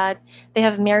for that. They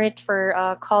have merit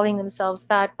for calling themselves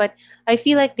that. But I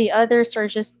feel like the others are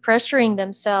just pressuring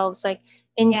themselves, like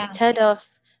Yeah. instead of,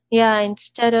 yeah,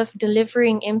 instead of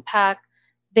delivering impact,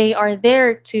 they are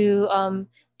there to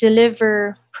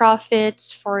deliver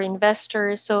profits for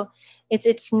investors. So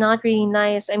it's not really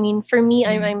nice. I mean, for me,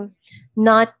 i'm, Mm. I'm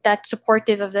not that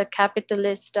supportive of the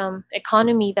capitalist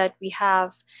economy that we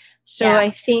have. So Yeah.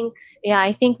 I think, yeah,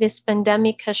 I think this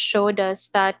pandemic has showed us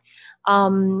that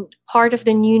part of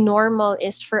the new normal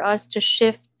is for us to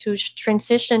shift, to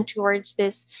transition towards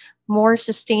this more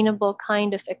sustainable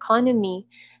kind of economy.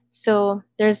 So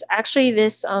there's actually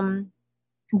this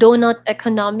donut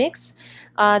economics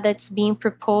that's being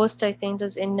proposed. I think it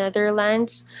was in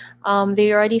Netherlands.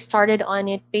 They already started on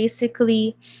it.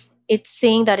 Basically, it's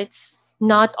saying that it's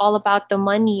not all about the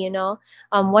money.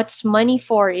 What's money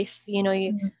for if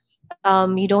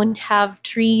Mm. you don't have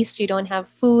trees, you don't have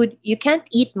food, you can't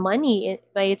eat money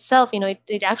by itself.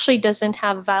 It actually doesn't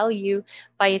have value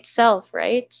by itself,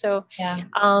 right? So Yeah.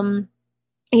 um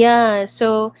yeah,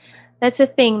 so that's the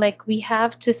thing. Like we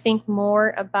have to think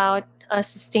more about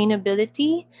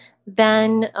sustainability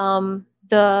than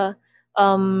the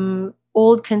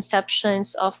old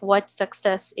conceptions of what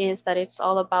success is, that it's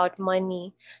all about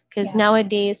money. Because Yeah.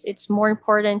 nowadays it's more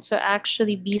important to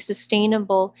actually be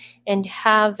sustainable and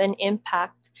have an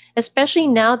impact, especially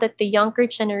now that the younger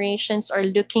generations are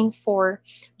looking for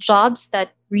jobs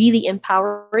that really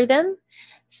empower them.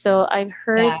 So I've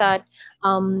heard Yeah. that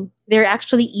they're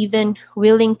actually even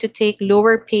willing to take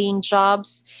lower paying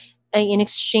jobs in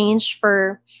exchange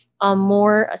for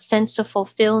more a sense of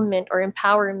fulfillment or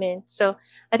empowerment. So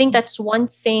I think that's one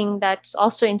thing that's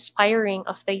also inspiring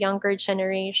of the younger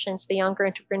generations, the younger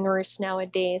entrepreneurs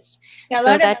nowadays. Yeah.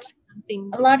 So that's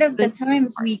something A lot of the good.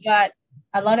 times we got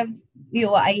a lot of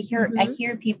I Mm-hmm.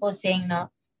 hear people saying no,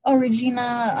 oh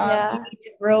Regina, you Yeah. need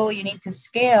to grow, you need to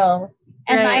scale.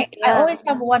 And Right. I Yeah. always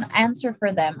have one answer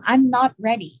for them. I'm not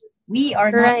ready. We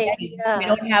are not Right. ready. We Yeah.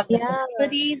 don't have the Yeah.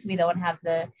 facilities, we don't have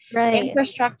the Right.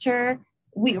 infrastructure.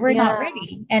 We're not Yeah.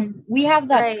 ready. And we have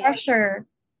that Right. pressure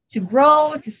to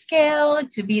grow, to scale,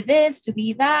 to be this, to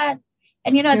be that.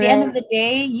 And at the end of Right. the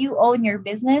day, you own your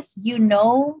business. You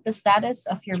know the status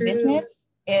of your True. business.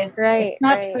 If it's Right.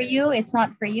 not for Right. you, it's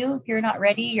not for you. If you're not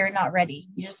ready, you're not ready.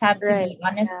 You just have to Right. be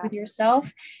honest Yeah. with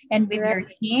yourself and with Right. your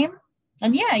team.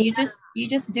 And yeah, you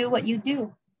just do what you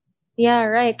do. Yeah,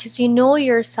 right. Because you know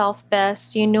yourself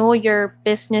best, you know your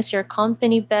business, your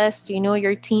company best, you know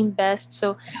your team best.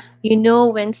 So Yeah. you know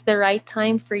when's the right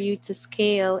time for you to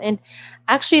scale. And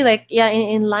actually, like, yeah,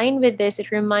 in line with this,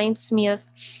 it reminds me of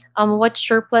what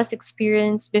Surplus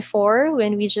experienced before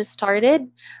when we just started.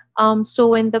 So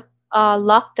when the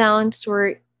lockdowns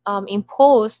were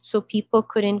imposed, so people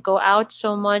couldn't go out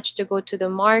so much to go to the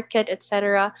market,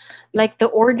 etc. Like the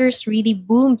orders really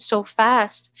boomed so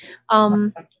fast.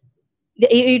 Um,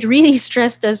 it really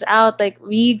stressed us out. Like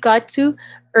we got to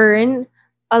earn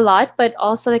a lot, but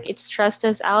also like it stressed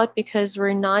us out because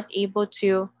we're not able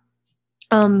to.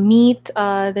 meet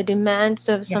the demands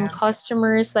of some Yeah.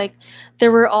 customers. Like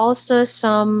there were also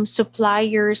some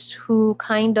suppliers who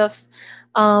kind of,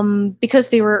 because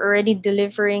they were already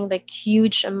delivering like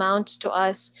huge amounts to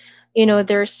us,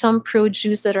 there's some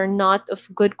produce that are not of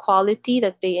good quality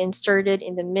that they inserted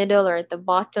in the middle or at the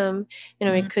bottom. We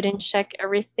Mhm. couldn't check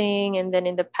everything, and then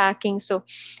in the packing. So,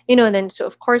 then so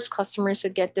of course customers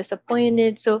would get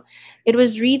disappointed. So it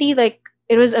was really like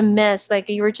it was a mess. Like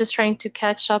you were just trying to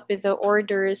catch up with the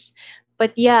orders.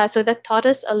 But yeah, so that taught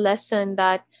us a lesson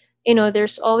that,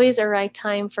 there's always a right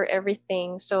time for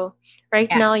everything. So right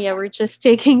Yeah. now, yeah, we're just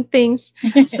taking things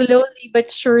slowly but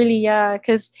surely, yeah,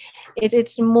 because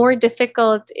it's more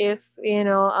difficult if,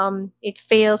 it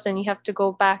fails and you have to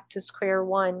go back to square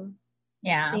one.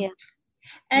 Yeah. Yeah.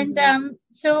 And Mm-hmm.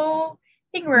 so I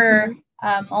think we're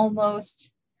Mm-hmm.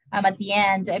 almost at the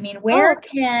end. I mean, Oh, where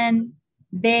okay. can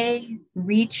they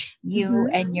reach you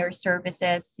Mm-hmm. and your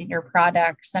services and your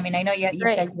products? I mean, I know you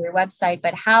Right. said your website,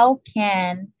 but how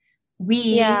can we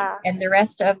Yeah. and the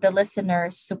rest of the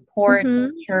listeners support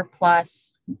Mm-hmm. Cure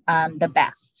Plus the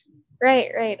best?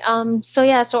 Right, right. So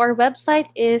yeah, so our website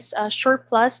is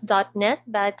sureplus.net.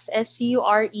 That's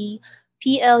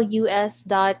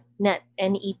sureplus.net, net.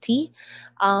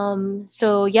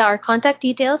 So yeah, our contact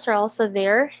details are also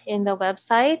there in the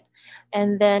website.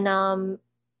 And then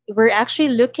we're actually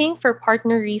looking for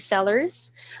partner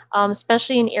resellers,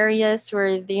 especially in areas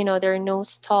where, there are no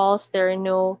stalls, there are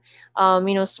no,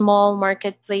 small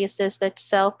marketplaces that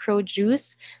sell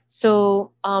produce.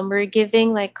 So we're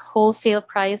giving like wholesale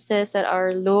prices that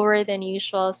are lower than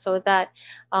usual so that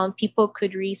people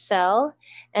could resell.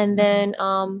 And Mhm.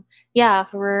 then, yeah,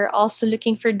 we're also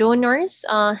looking for donors,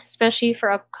 especially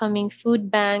for upcoming food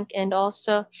bank, and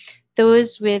also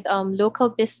those with local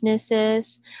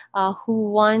businesses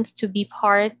who want to be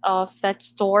part of that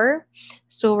store.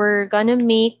 So we're gonna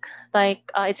make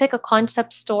like it's like a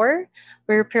concept store.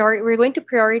 We're going to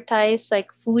prioritize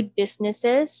like food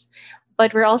businesses,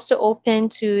 but we're also open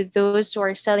to those who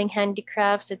are selling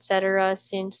handicrafts, etc.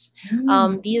 Since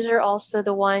Mm. these are also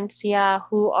the ones, yeah,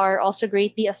 who are also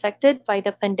greatly affected by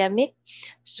the pandemic.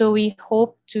 So we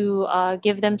hope to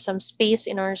give them some space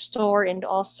in our store and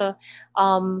also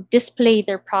display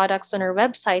their products on our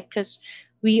website, because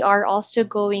we are also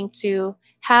going to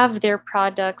have their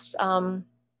products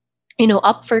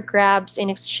up for grabs in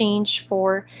exchange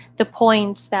for the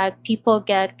points that people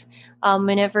get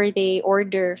whenever they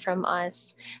order from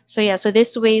us. So yeah, so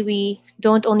this way we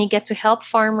don't only get to help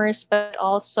farmers, but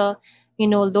also,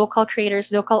 local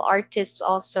creators, local artists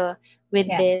also with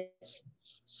Yeah. this.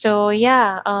 So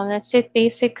yeah, that's it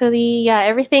basically. Yeah,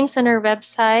 everything's on our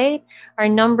website, our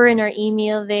number and our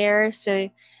email there. So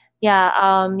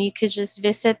yeah, you could just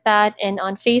visit that. And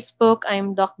on Facebook,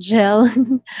 I'm Doc Gel.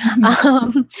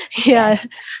 um, Yeah.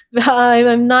 yeah,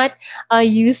 I'm not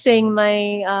using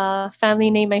my family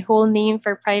name, my whole name,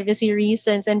 for privacy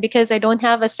reasons, and because I don't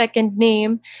have a second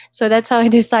name, so that's how I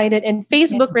decided. And Yeah.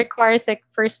 Facebook requires like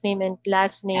first name and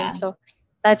last name, Yeah. so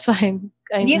that's why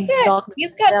And you've I'm got Dr.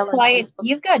 you've got Bell on quite Facebook.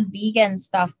 you've got vegan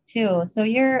stuff too. So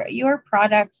your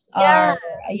products Yeah. are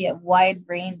a wide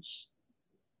range.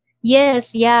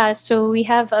 Yes, yeah. So we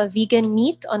have a vegan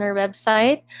meat on our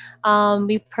website.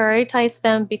 We prioritize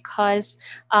them because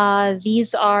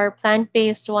these are plant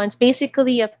based ones.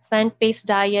 Basically, a plant based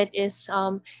diet is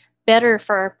better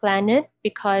for our planet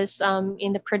because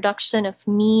in the production of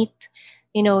meat,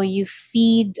 you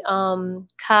feed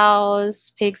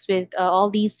cows, pigs with all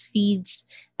these feeds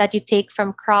that you take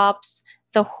from crops.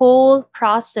 The whole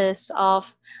process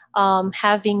of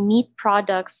having meat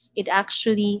products, it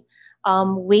actually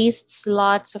wastes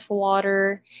lots of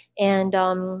water, and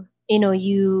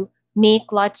you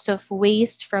make lots of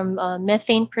waste from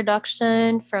methane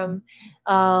production, from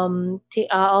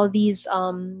all these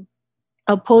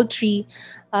poultry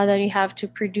that you have to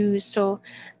produce. So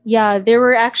yeah, there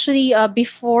were actually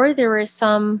before there were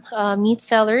some meat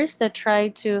sellers that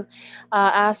tried to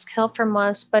ask help from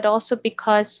us, but also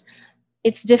because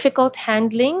it's difficult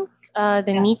handling the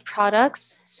Yeah. meat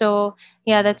products. So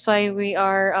yeah, that's why we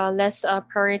are less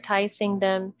prioritizing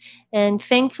them. And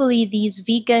thankfully, these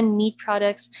vegan meat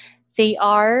products, they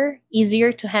are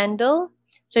easier to handle.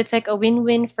 So it's like a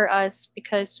win-win for us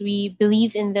because we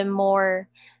believe in them more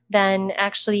than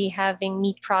actually having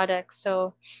meat products.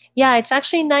 So yeah, it's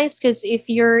actually nice because if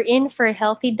you're in for a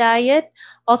healthy diet,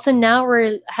 also now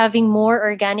we're having more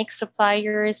organic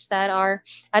suppliers that are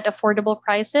at affordable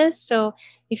prices. So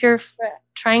if you're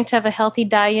trying to have a healthy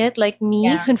diet like me,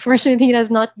 Yeah. unfortunately, it has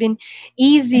not been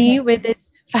easy with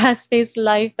this fast-paced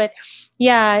life. But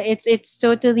yeah, it's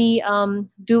totally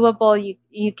doable.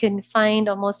 You can find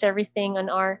almost everything on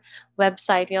our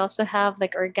website. We also have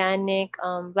like organic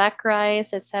black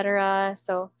rice, etc.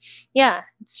 So yeah,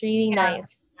 it's really Yeah.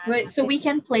 nice. So we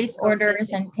can place Go orders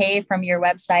visit. and pay from your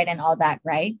website and all that,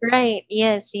 right? Right.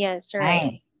 Yes, yes,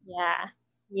 right. Nice.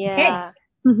 Yeah. Okay. Yeah.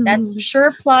 That's Okay.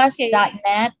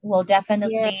 sureplus.net. We'll Yes.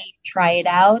 definitely try it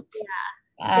out.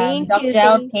 Thank Dr. you.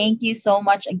 Gel, Thank thank you so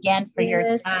much again for your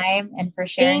Yes. time and for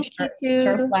sharing Thank you too.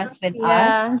 surplus with us.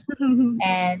 Yeah.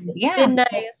 And It's yeah, been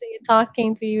nice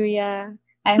talking to you. Yeah.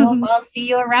 I hope I'll see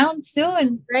you around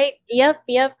soon. Right. Yep.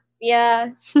 Yep. Yeah.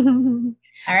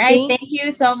 All right. Thank Thank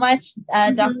you so much,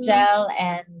 Doc mhm. Gel.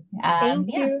 And Thank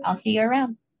yeah, you. I'll see you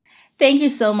around. Thank you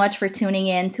so much for tuning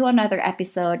in to another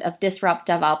episode of Disrupt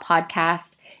Davao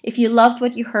podcast. If you loved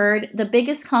what you heard, the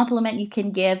biggest compliment you can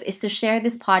give is to share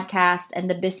this podcast and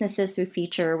the businesses we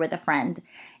feature with a friend.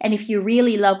 And if you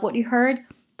really love what you heard,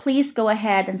 please go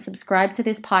ahead and subscribe to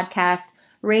this podcast,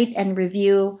 rate and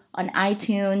review on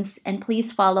iTunes, and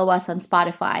please follow us on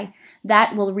Spotify.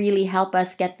 That will really help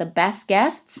us get the best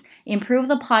guests, improve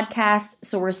the podcast,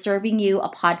 so we're serving you a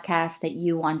podcast that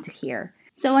you want to hear.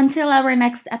 So until our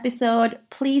next episode,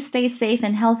 please stay safe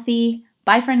and healthy.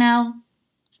 Bye for now.